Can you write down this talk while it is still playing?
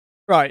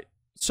Right,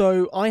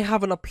 so I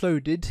haven't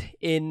uploaded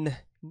in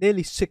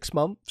nearly 6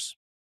 months.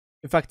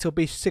 In fact, it'll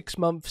be 6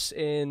 months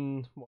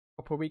in a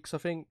couple of weeks, I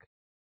think.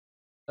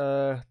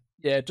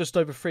 Yeah, just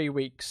over 3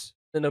 weeks.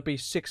 Then it'll be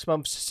 6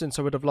 months since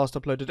I would have last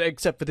uploaded,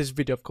 except for this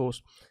video, of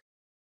course.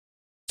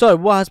 So,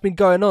 what has been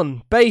going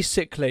on?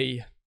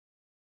 Basically,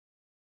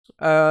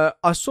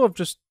 I sort of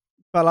just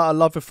fell out of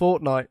love with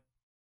Fortnite.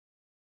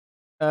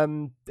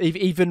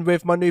 Even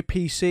with my new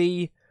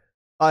PC,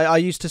 I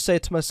used to say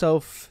to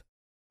myself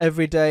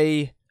every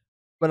day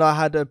when I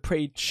had a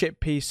pretty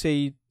shit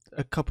PC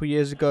a couple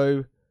years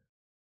ago,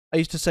 I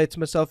used to say to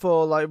myself,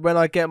 "Oh, like when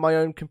I get my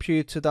own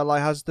computer that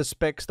like has the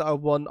specs that I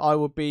want, I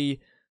will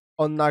be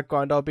on that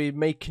grind. I'll be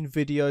making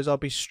videos. I'll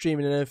be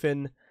streaming and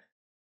everything."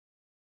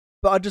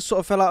 But I just sort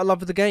of fell out of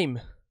love with the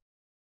game,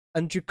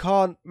 and you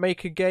can't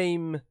make a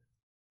game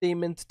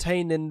seem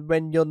entertaining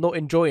when you're not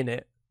enjoying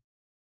it.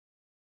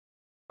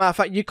 Matter of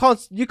fact, you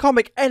can't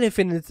make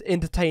anything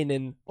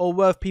entertaining or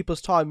worth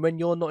people's time when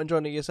you're not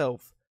enjoying it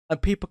yourself,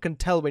 and people can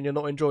tell when you're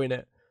not enjoying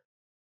it.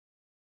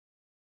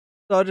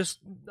 So I just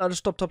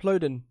stopped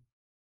uploading.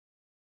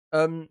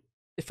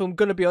 If I'm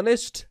gonna be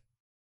honest,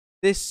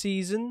 this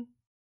season,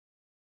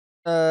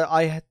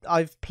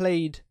 I've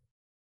played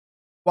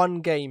one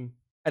game,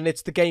 and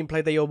it's the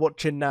gameplay that you're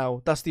watching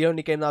now. That's the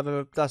only game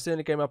that's the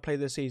only game I've played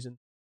this season.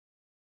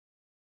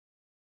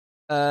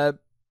 I'm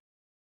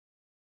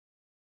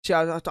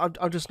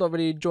just not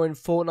really enjoying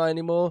Fortnite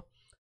anymore.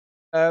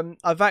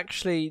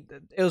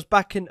 It was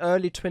back in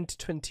early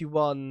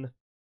 2021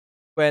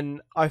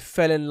 when I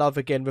fell in love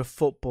again with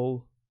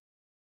football,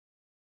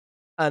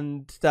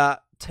 and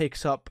that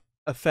takes up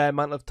a fair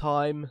amount of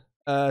time.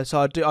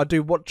 So I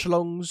do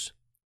watch-alongs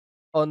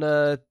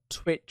on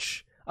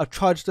Twitch. I've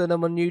tried to do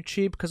them on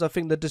YouTube because I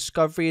think the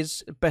discovery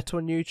is better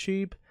on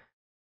YouTube.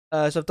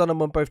 So I've done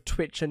them on both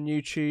Twitch and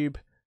YouTube,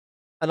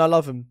 and I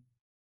love them.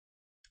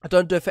 I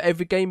don't do it for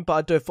every game, but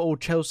I do it for all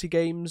Chelsea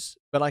games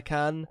when I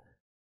can,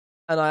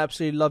 and I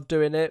absolutely love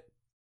doing it.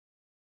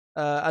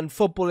 And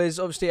football is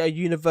obviously a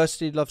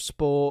universally loved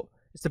sport.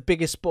 It's the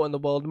biggest sport in the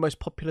world, the most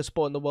popular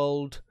sport in the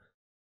world.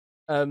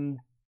 And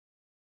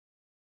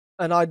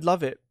I'd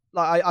love it.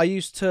 Like I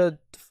used to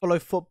follow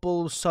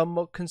football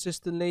somewhat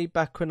consistently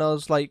back when I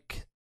was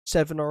like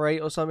 7 or 8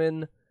 or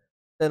something.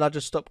 Then I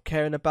just stopped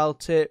caring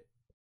about it.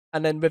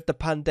 And then with the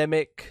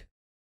pandemic,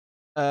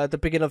 the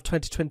beginning of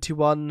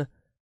 2021,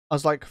 I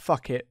was like,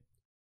 fuck it,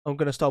 I'm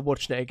gonna start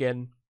watching it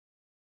again.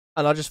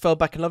 And I just fell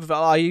back in love with it.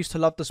 I used to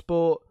love the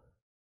sport.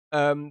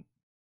 I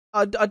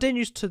didn't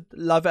used to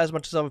love it as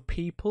much as other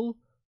people.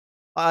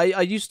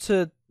 I used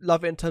to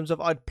love it in terms of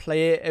I'd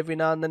play it every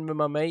now and then with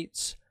my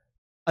mates.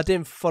 I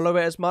didn't follow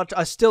it as much.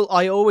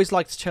 I always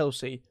liked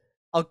Chelsea.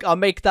 I'll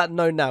make that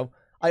known now.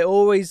 I've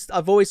always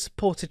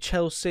supported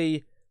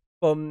Chelsea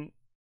from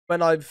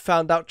when I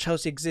found out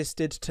Chelsea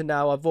existed to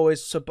now. I've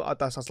always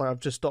that sounds like I've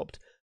just stopped.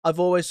 I've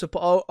always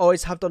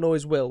always have done,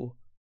 always will.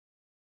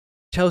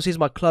 Chelsea's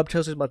my club.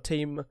 Chelsea's my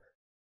team.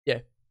 Yeah,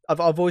 I've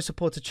always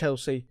supported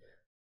Chelsea.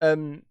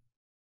 And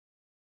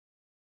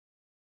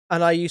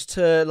I used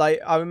to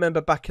I remember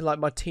back in like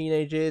my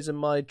teenage years and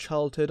my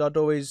childhood, I'd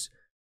always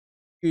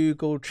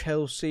Google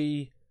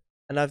Chelsea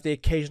and have the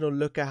occasional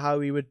look at how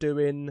we were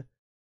doing.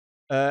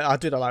 I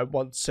do that like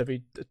once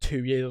every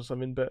 2 years or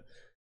something, but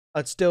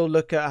I'd still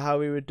look at how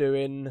we were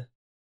doing.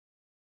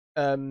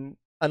 And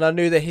I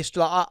knew the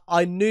history.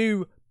 I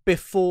knew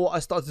before I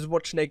started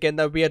watching it again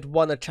that we had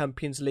won a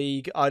Champions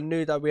League. I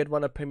knew that we had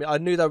won a Premier. I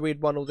knew that we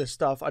had won all this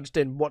stuff. I just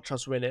didn't watch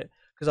us win it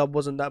because I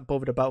wasn't that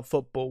bothered about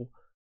football.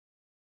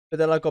 But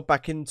then I got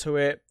back into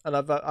it, and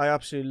I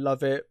absolutely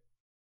love it.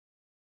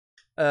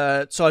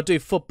 So I do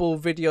football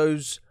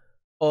videos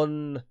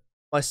on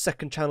my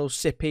second channel,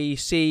 Cyppy,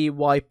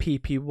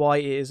 Cyppy.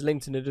 It is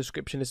linked in the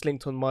description. It's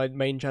linked on my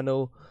main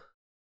channel.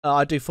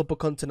 I do football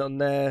content on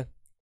there.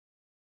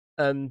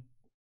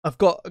 I've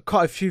got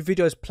quite a few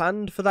videos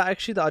planned for that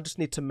actually that I just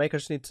need to make. I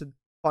just need to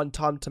find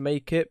time to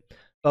make it.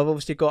 But I've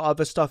obviously got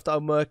other stuff that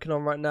I'm working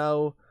on right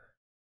now.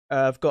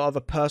 I've got other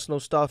personal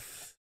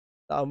stuff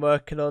that I'm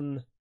working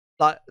on.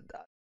 Like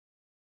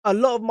a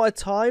lot of my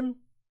time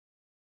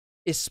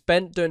is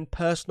spent doing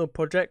personal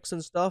projects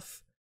and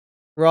stuff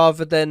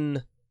rather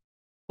than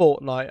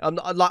Fortnite.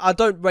 I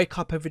don't wake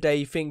up every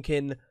day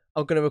thinking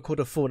I'm gonna record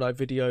a Fortnite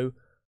video.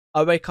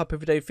 I wake up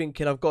every day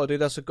thinking I've got to do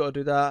this, I've got to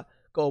do that,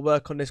 got to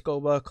work on this, got to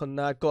work on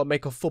that, got to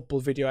make a football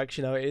video.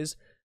 Actually, now it is,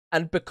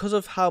 and because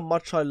of how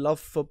much I love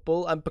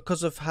football, and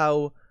because of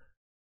how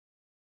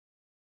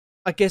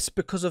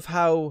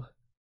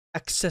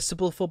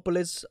accessible football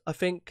is, I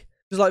think.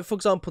 Because, like, for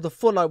example, the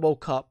Fortnite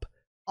World Cup,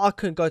 I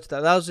couldn't go to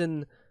that. That was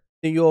in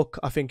New York,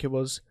 I think it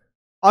was.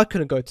 I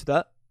couldn't go to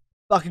that.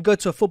 But I can go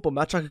to a football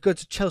match. I could go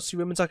to Chelsea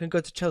women's. I can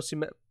go to Chelsea,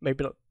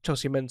 maybe not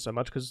Chelsea men's so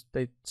much because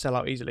they sell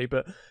out easily.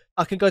 But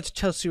I can go to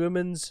Chelsea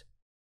women's.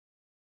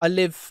 I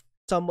live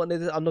somewhat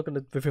near I'm not going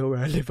to reveal where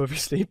I live,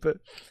 obviously, but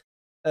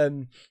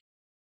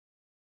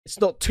it's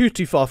not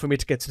too far for me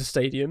to get to the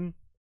stadium.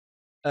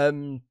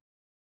 And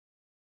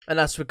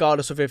that's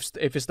regardless of if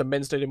it's the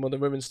men's stadium or the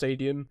women's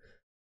stadium.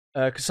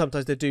 because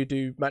sometimes they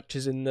do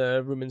matches in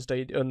the women's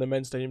stadium, on the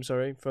men's stadium.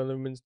 Sorry, for the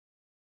women's.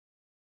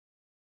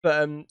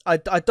 But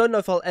I don't know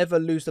if I'll ever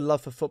lose the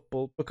love for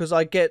football because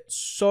I get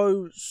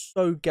so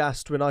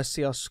gassed when I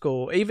see us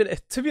score. Even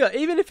if, to be honest,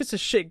 even if it's a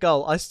shit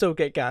goal, I still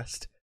get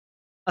gassed.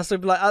 I still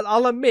be like,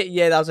 I'll admit,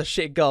 yeah, that was a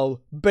shit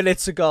goal, but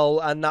it's a goal,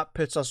 and that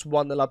puts us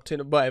 1-0 up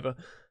to whatever.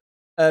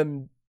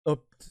 Or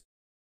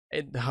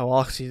how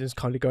our season's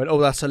kind of going. Oh,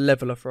 that's a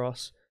leveler for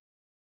us.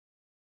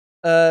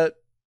 So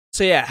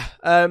yeah,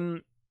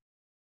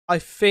 I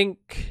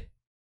think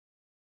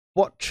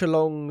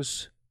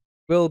watch-alongs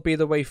will be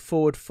the way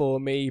forward for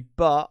me,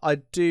 but I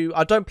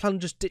don't plan on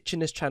just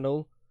ditching this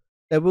channel.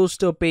 There will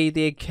still be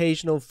the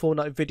occasional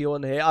Fortnite video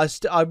on here. I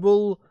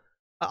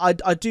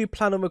do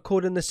plan on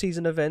recording the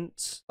season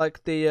events,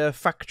 like the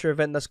Fracture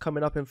event that's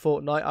coming up in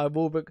Fortnite.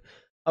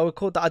 I'll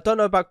record that. I don't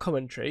know about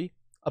commentary.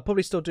 I'll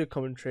probably still do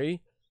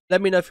commentary.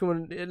 Let me know if you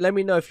want. Let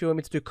me know if you want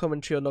me to do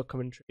commentary or not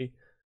commentary.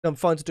 I'm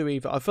fine to do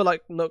either. I feel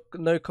like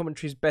no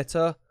commentary is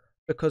better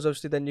because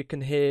obviously then you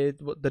can hear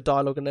what the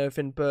dialogue and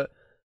everything. But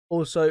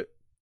also,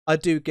 I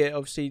do get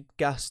obviously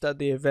gassed at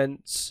the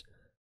events.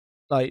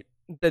 Like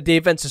the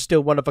events are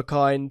still one of a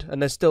kind,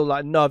 and there's still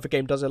like no other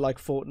game does it like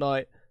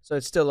Fortnite. So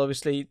it's still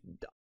obviously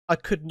I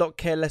could not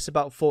care less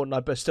about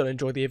Fortnite, but still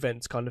enjoy the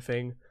events kind of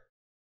thing.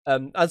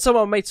 And some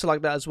of my mates are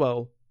like that as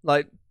well.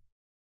 Like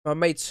my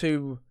mates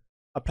who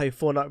I play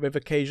Fortnite with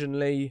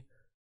occasionally,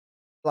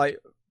 like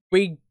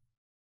we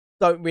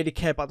don't really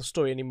care about the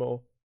story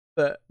anymore,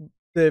 but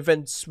the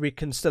events we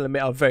can still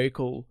admit are very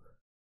cool.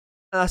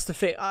 And that's the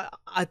thing.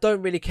 I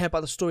don't really care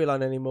about the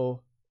storyline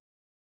anymore.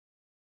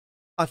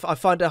 I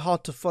find it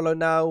hard to follow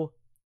now.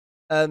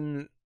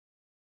 I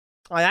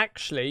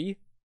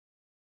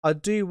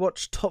do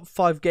watch top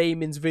 5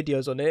 gaming's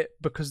videos on it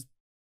because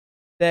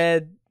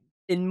they're,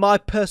 in my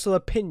personal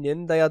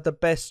opinion, they are the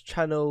best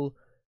channel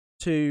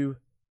to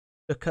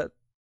look at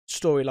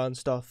storyline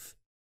stuff.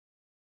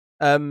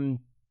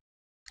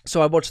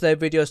 So I watch their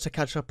videos to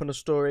catch up on a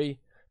story.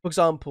 For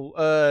example,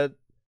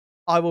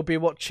 I will be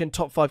watching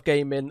Top 5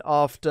 Gaming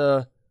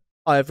after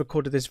I have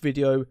recorded this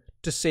video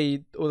to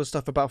see all the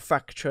stuff about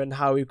Fracture and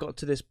how we got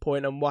to this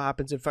point and what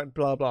happens in fact,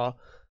 blah blah.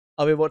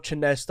 I'll be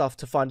watching their stuff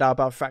to find out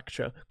about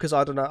Fracture because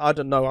I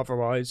don't know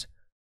otherwise.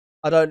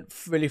 I don't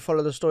really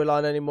follow the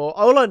storyline anymore.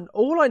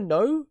 All I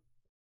know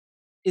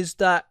is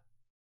that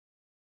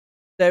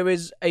there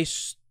is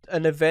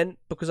an event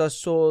because I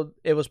saw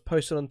it was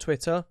posted on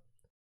Twitter.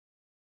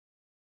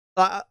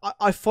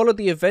 I follow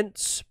the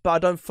events, but I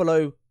don't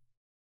follow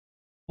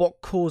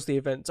what caused the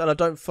events, and I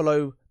don't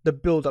follow the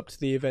build up to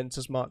the events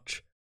as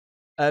much,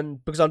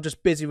 because I'm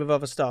just busy with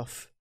other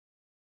stuff.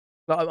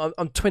 Like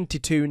I'm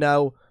 22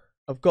 now.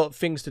 I've got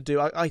things to do.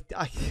 I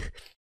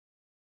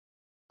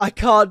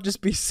can't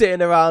just be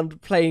sitting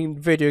around playing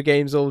video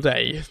games all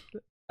day,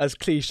 as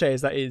cliche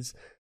as that is,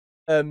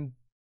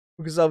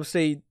 because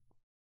obviously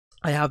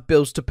I have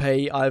bills to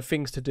pay. I have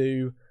things to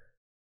do.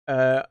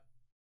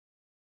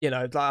 You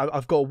know, like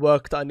I've got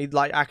work that I need,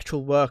 like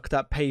actual work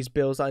that pays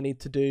bills that I need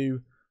to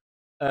do.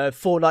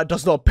 Fortnite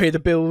does not pay the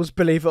bills,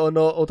 believe it or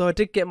not. Although I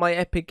did get my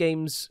Epic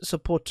Games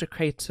supporter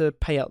creator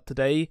payout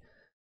today.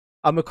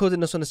 I'm recording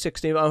this on the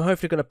 16th. I'm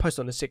hopefully going to post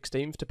on the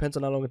 16th. Depends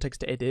on how long it takes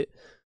to edit.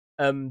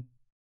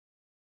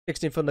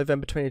 16th of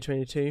November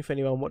 2022. If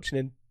anyone watching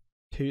in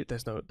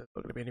there's not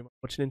going to be anyone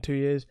watching in 2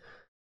 years.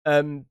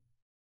 I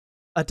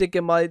did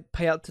get my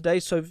payout today.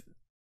 So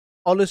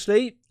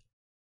honestly,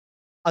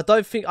 I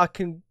don't think I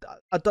can.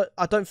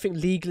 I don't think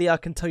legally I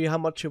can tell you how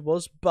much it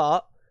was,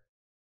 but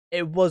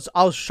it was.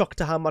 I was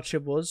shocked at how much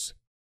it was.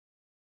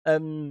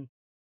 It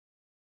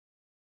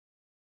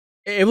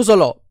was a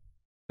lot.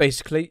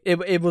 Basically,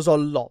 it was a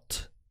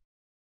lot.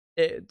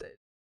 It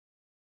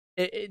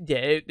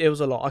was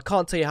a lot. I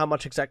can't tell you how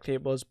much exactly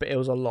it was, but it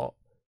was a lot.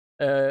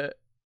 It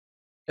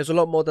was a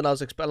lot more than I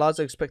was expecting. I was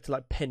expecting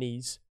like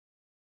pennies,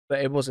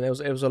 but it wasn't.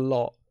 It was a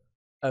lot.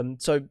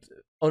 So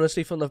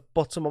honestly, from the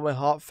bottom of my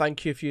heart,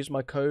 thank you if you use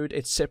my code.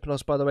 It's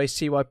Cypnos, by the way,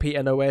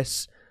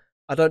 CYPNOS.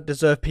 I don't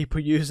deserve people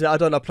using it. I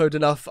don't upload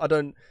enough. I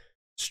don't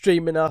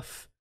stream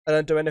enough. I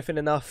don't do anything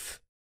enough.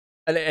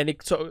 And any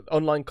sort of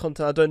online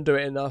content, I don't do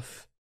it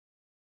enough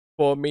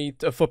for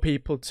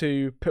people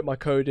to put my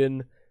code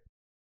in.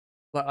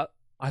 Like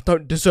I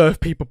don't deserve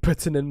people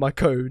putting in my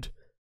code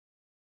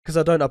because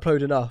I don't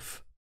upload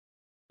enough.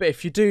 But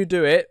if you do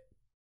it,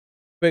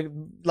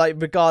 like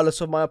regardless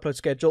of my upload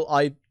schedule,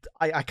 I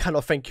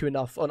cannot thank you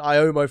enough. I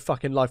owe my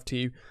fucking life to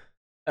you.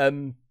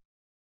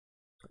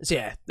 So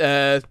yeah,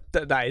 that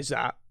is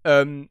that.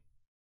 So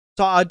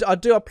I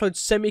do upload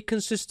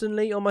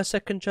semi-consistently on my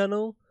second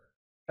channel.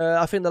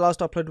 I think the last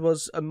upload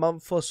was a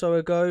month or so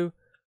ago.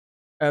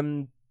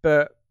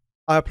 But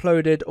I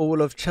uploaded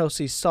all of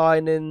Chelsea's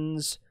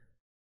signings.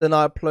 Then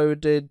I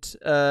uploaded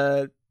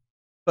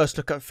first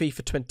look at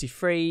FIFA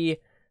 23.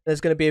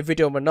 There's going to be a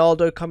video on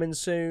Ronaldo coming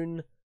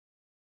soon.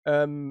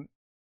 And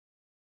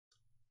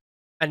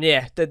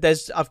yeah,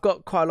 I've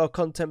got quite a lot of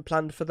content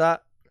planned for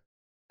that.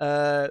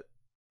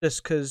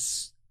 Just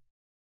because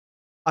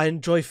I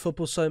enjoy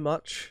football so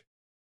much.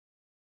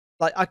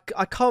 Like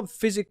I can't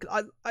physically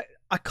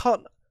I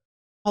can't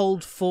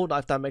hold Fortnite,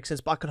 if that makes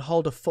sense, but I can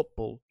hold a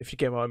football, if you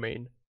get what I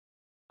mean.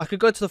 I could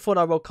go to the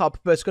Fortnite World Cup,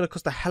 but it's going to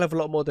cost a hell of a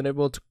lot more than it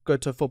will to go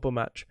to a football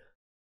match.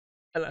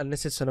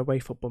 Unless it's an away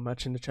football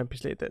match in the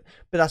Champions League. But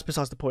that's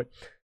besides the point.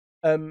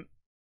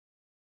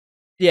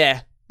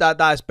 Yeah,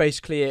 that is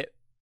basically it.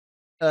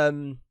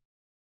 So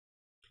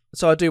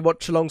I do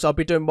watch-alongs. I'll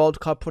be doing World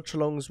Cup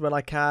watch-alongs when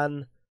I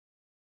can.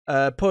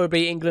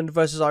 Probably England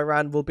versus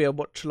Iran will be a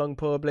watch-along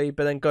probably.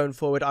 But then going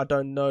forward, I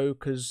don't know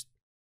because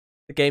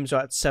the games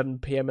are at 7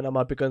 PM and I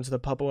might be going to the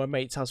pub or my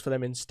mate's house for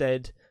them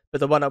instead. But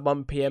the one at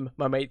 1 PM,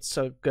 my mates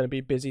are going to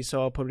be busy,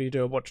 so I'll probably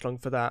do a watch-along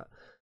for that.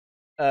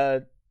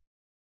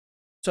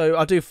 So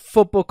I do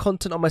football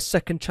content on my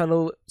second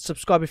channel.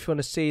 Subscribe if you want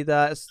to see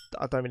that.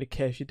 I don't really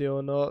care if you do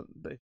or not.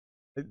 Do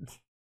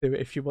it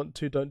if you want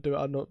to. Don't do it.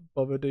 I'm not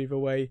bothered either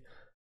way.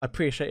 I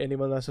appreciate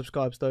anyone that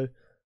subscribes though.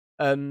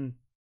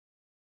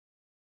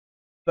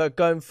 But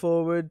going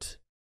forward,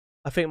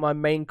 I think my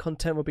main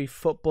content will be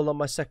football on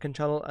my second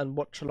channel and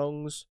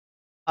watch-alongs.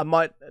 I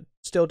might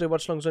still do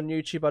watch-alongs on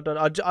YouTube.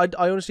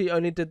 I honestly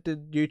only did the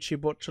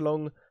YouTube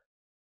watch-along,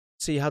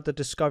 see how the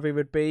discovery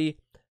would be,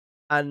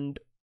 and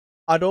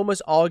I'd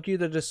almost argue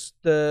that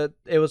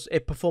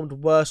it performed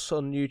worse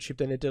on YouTube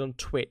than it did on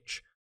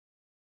Twitch.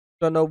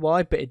 Don't know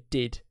why, but it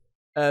did.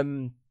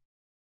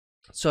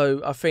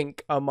 So I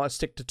think I might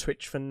stick to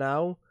Twitch for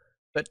now.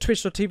 But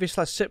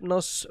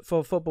twitch.tv/Cypnos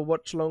for football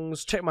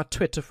watch-alongs. Check my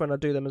Twitter for when I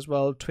do them as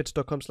well.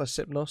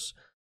 Twitter.com/Cypnos.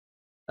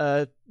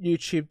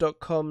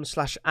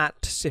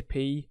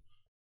 YouTube.com/@Sippy.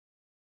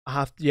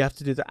 You have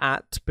to do the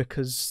 @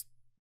 because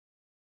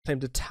claim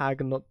the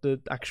tag and not the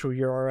actual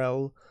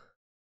URL.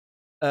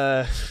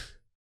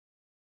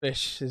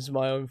 This is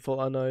my own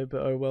fault, I know,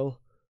 but oh well.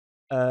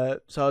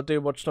 So I'll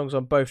do watch-alongs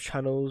on both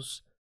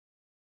channels.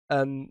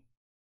 And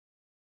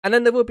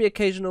then there will be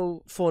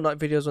occasional Fortnite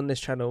videos on this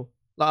channel.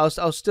 Like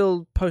I'll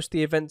still post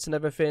the events and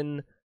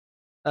everything.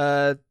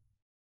 And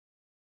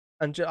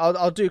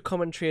I'll do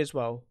commentary as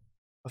well.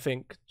 I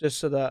think just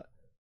so that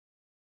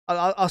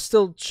I'll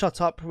still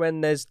shut up when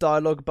there's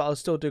dialogue, but I'll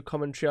still do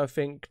commentary. I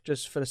think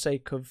just for the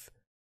sake of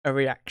a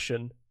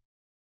reaction.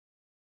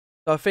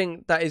 So I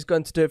think that is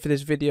going to do it for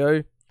this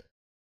video.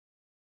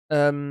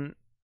 I'll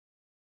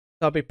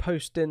be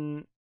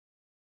posting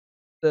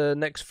the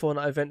next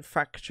Fortnite event,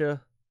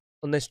 Fracture,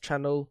 on this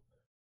channel,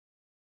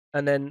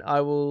 and then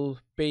I will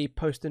be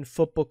posting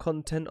football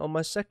content on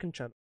my second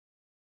channel.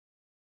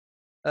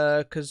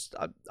 Because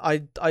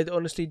I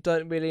honestly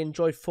don't really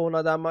enjoy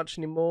Fortnite that much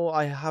anymore.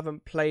 I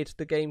haven't played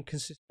the game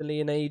consistently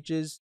in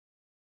ages.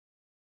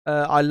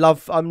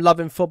 I'm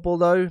loving football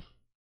though,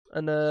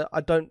 and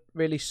I don't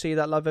really see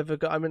that love ever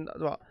go. I mean,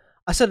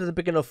 I said at the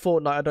beginning of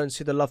Fortnite, I don't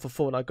see the love for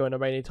Fortnite going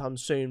away anytime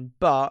soon,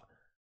 but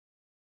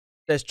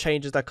there's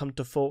changes that come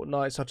to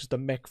Fortnite, such as the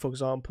mech, for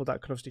example, that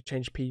can obviously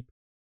change people's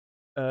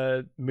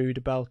mood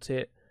about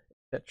it,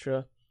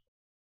 etc.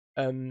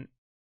 But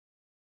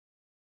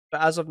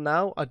as of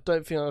now, I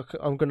don't think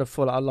I'm going to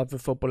fall out of love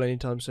with football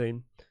anytime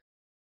soon.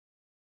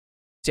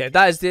 So yeah,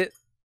 that is it.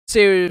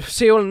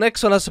 See you on the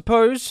next one, I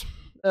suppose.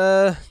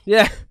 Yeah.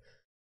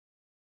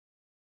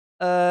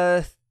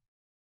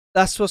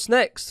 That's what's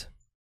next.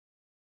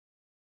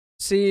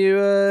 See you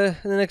in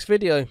the next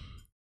video.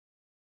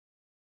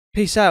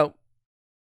 Peace out.